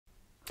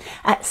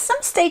At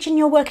some stage in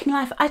your working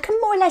life, I can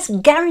more or less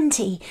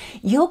guarantee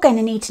you're going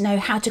to need to know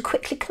how to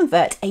quickly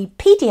convert a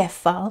PDF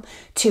file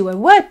to a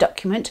Word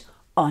document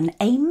on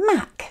a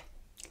Mac.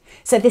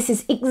 So this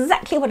is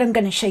exactly what I'm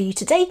going to show you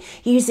today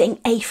using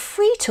a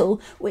free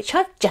tool which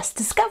I've just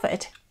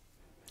discovered.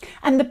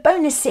 And the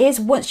bonus is,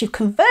 once you've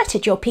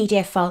converted your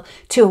PDF file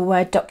to a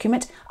Word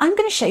document, I'm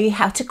going to show you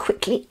how to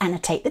quickly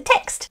annotate the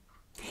text.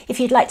 If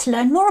you'd like to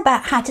learn more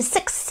about how to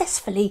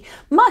successfully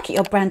market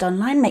your brand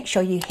online, make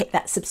sure you hit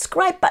that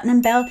subscribe button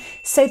and bell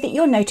so that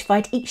you're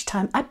notified each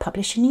time I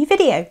publish a new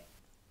video.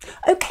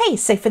 Okay,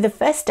 so for the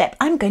first step,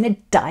 I'm going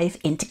to dive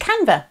into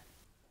Canva.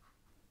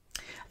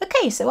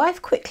 Okay, so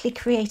I've quickly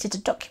created a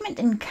document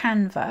in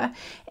Canva.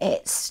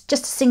 It's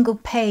just a single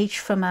page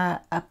from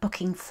a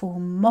booking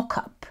form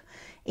mock-up,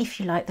 if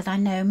you like, that I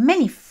know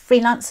many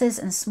freelancers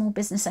and small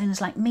business owners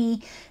like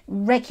me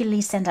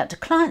regularly send out to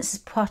clients as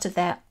part of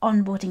their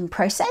onboarding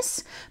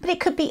process. But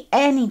it could be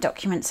any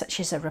document such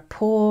as a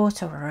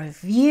report or a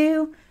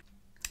review.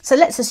 So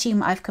let's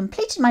assume I've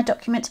completed my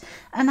document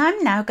and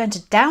I'm now going to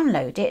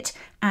download it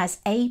as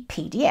a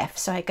PDF.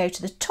 So I go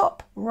to the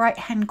top right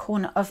hand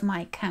corner of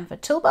my Canva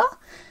toolbar.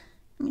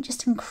 Let me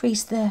just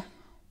increase the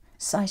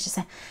size just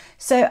there.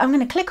 So I'm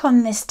going to click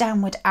on this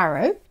downward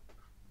arrow.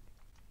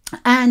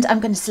 And I'm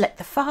going to select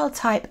the file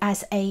type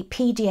as a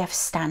PDF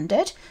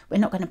standard. We're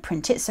not going to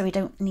print it, so we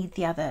don't need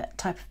the other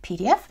type of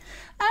PDF.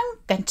 I'm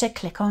going to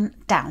click on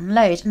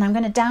download, and I'm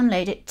going to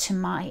download it to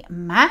my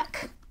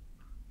Mac.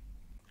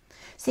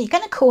 So you're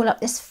going to call up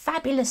this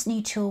fabulous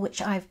new tool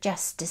which I've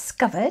just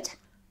discovered.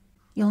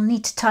 You'll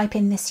need to type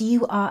in this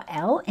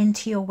URL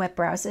into your web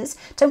browsers.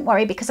 Don't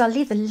worry, because I'll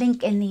leave a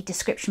link in the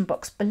description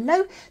box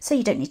below, so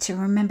you don't need to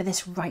remember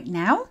this right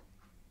now.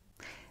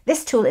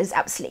 This tool is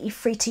absolutely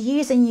free to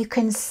use, and you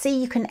can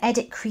see you can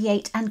edit,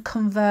 create and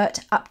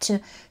convert up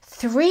to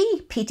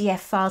 3 PDF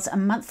files a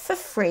month for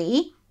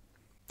free,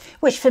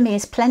 which for me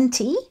is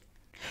plenty.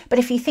 But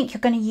if you think you're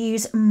going to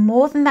use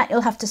more than that,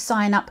 you'll have to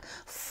sign up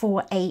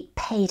for a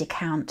paid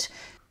account.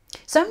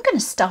 So I'm going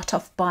to start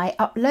off by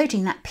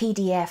uploading that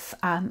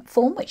PDF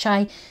form which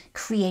I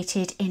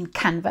created in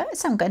Canva.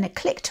 So I'm going to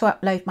click to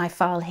upload my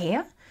file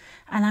here,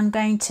 and I'm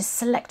going to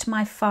select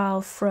my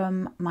file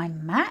from my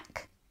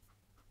Mac.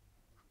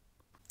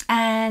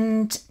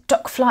 And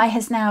Docfly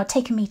has now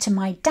taken me to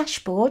my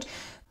dashboard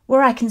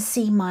where I can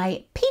see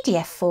my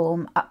PDF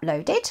form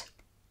uploaded.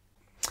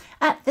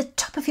 At the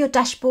top of your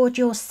dashboard,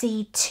 you'll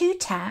see 2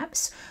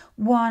 tabs,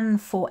 one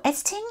for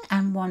editing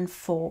and one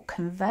for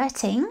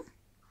converting.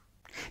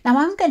 Now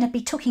I'm going to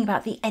be talking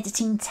about the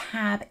editing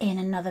tab in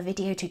another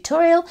video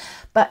tutorial,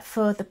 but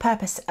for the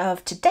purpose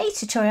of today's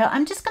tutorial,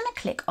 I'm just going to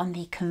click on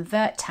the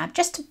convert tab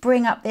just to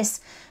bring up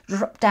this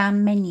drop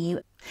down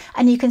menu.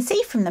 And you can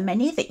see from the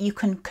menu that you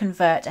can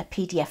convert a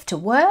PDF to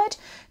Word,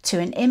 to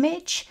an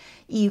image,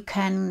 you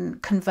can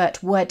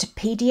convert Word to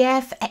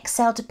PDF,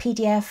 Excel to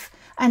PDF,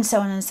 and so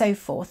on and so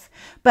forth.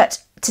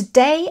 But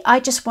today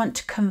I just want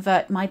to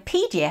convert my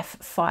PDF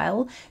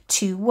file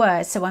to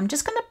Word. So I'm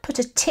just going to put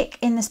a tick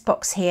in this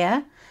box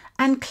here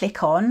and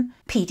click on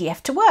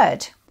PDF to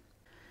Word.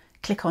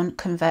 Click on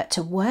Convert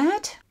to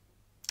Word.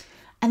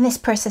 And this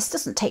process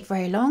doesn't take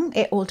very long.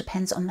 It all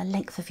depends on the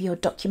length of your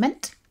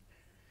document.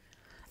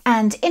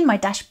 And in my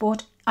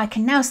dashboard, I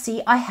can now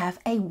see I have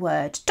a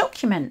Word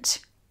document.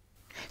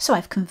 So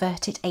I've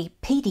converted a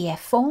PDF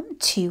form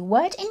to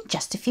Word in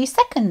just a few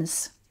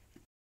seconds.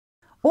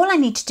 All I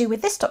need to do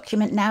with this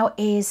document now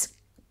is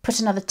put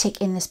another tick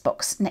in this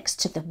box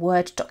next to the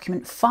Word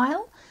document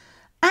file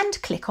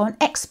and click on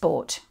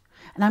Export.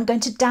 And I'm going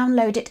to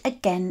download it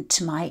again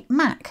to my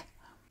Mac.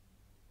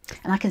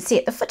 And I can see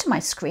at the foot of my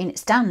screen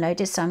it's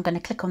downloaded, so I'm going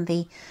to click on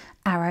the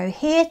arrow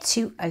here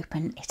to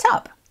open it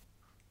up.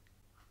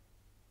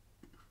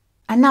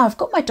 And now I've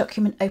got my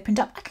document opened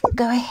up, I can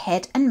go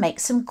ahead and make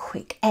some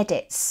quick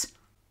edits.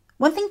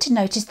 One thing to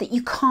note is that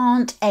you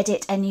can't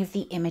edit any of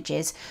the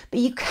images, but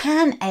you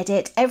can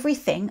edit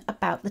everything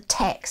about the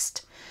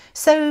text.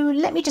 So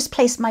let me just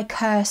place my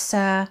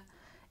cursor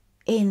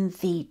in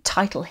the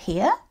title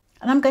here,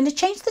 and I'm going to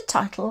change the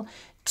title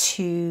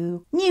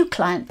to New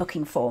Client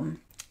Booking Form.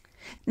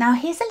 Now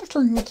here's a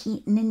little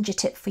Nicky ninja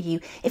tip for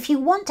you. If you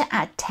want to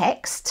add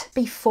text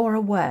before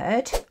a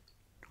word,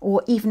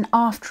 or even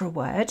after a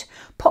word,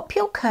 pop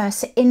your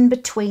cursor in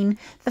between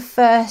the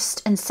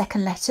first and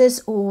second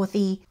letters or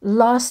the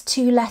last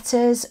 2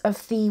 letters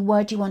of the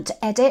word you want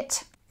to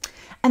edit,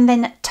 and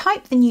then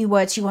type the new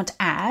words you want to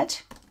add.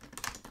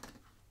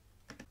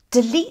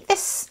 Delete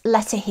this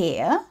letter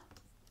here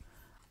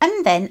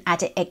and then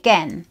add it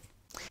again.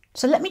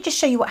 So let me just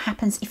show you what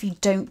happens if you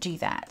don't do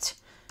that.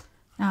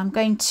 Now I'm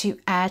going to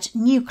add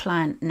new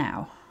client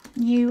now,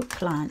 new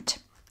client.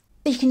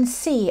 You can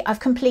see I've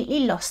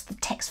completely lost the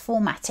text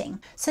formatting,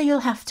 so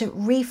you'll have to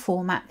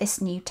reformat this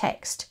new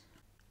text.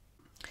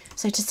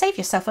 So to save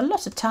yourself a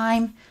lot of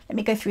time, let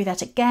me go through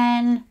that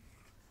again.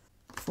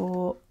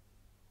 For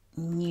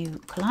new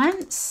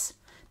clients,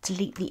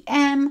 delete the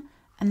M,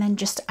 and then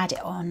just add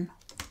it on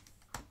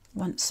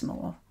once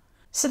more.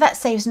 So that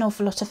saves an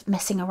awful lot of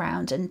messing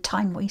around and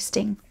time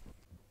wasting.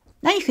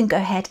 Now you can go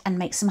ahead and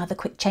make some other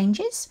quick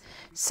changes.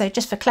 So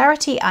just for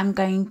clarity, I'm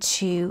going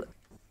to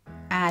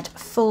add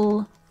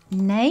full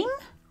name,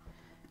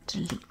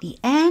 delete the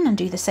N and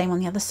do the same on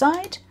the other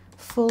side.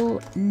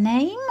 Full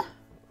name,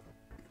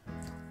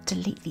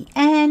 delete the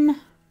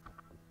N.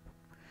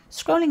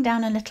 Scrolling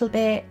down a little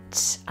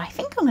bit, I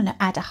think I'm going to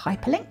add a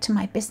hyperlink to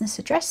my business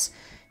address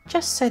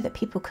just so that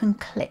people can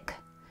click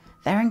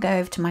there and go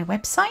over to my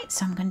website.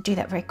 So I'm going to do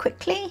that very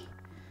quickly.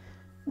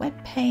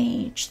 Web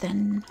page,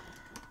 then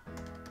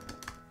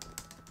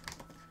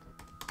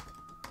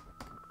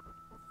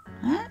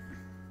that.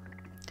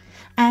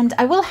 And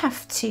I will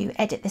have to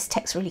edit this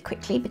text really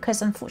quickly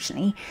because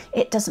unfortunately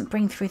it doesn't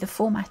bring through the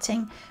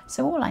formatting.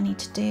 So all I need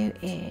to do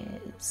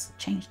is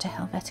change to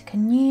Helvetica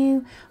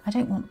New. I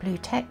don't want blue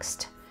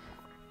text,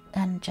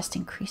 and just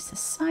increase the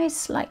size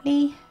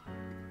slightly.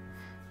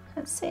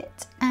 That's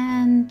it.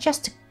 And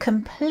just to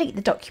complete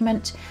the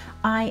document,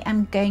 I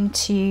am going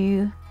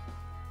to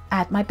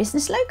add my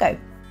business logo.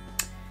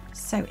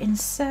 So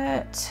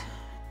insert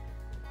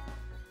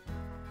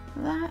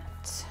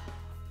that,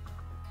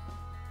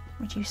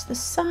 reduce the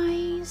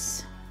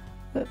size,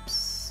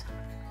 whoops,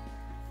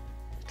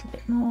 a little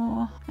bit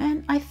more,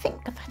 and I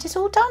think that is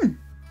all done.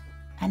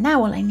 And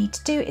now all I need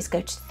to do is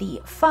go to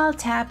the File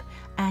tab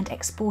and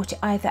export it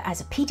either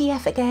as a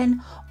PDF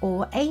again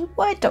or a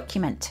Word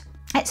document.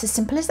 It's as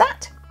simple as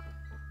that.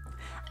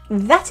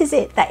 That is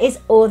it. That is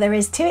all there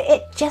is to it.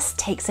 It just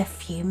takes a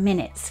few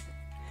minutes.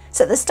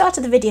 So at the start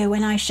of the video,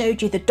 when I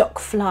showed you the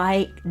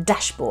DocFly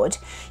dashboard,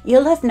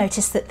 you'll have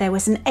noticed that there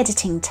was an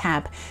editing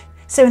tab.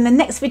 So in the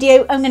next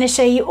video, I'm going to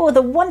show you all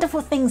the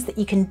wonderful things that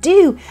you can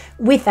do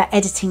with that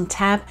editing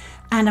tab.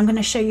 And I'm going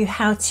to show you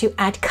how to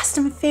add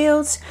custom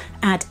fields,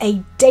 add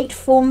a date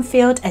form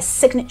field, a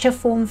signature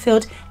form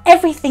field,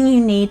 everything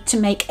you need to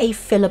make a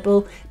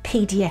fillable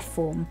PDF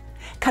form.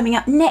 Coming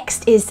up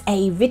next is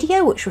a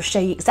video which will show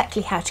you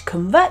exactly how to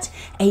convert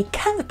a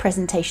Canva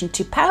presentation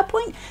to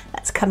PowerPoint.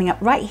 That's coming up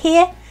right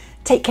here.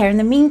 Take care in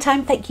the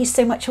meantime. Thank you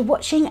so much for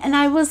watching, and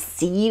I will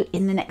see you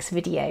in the next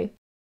video.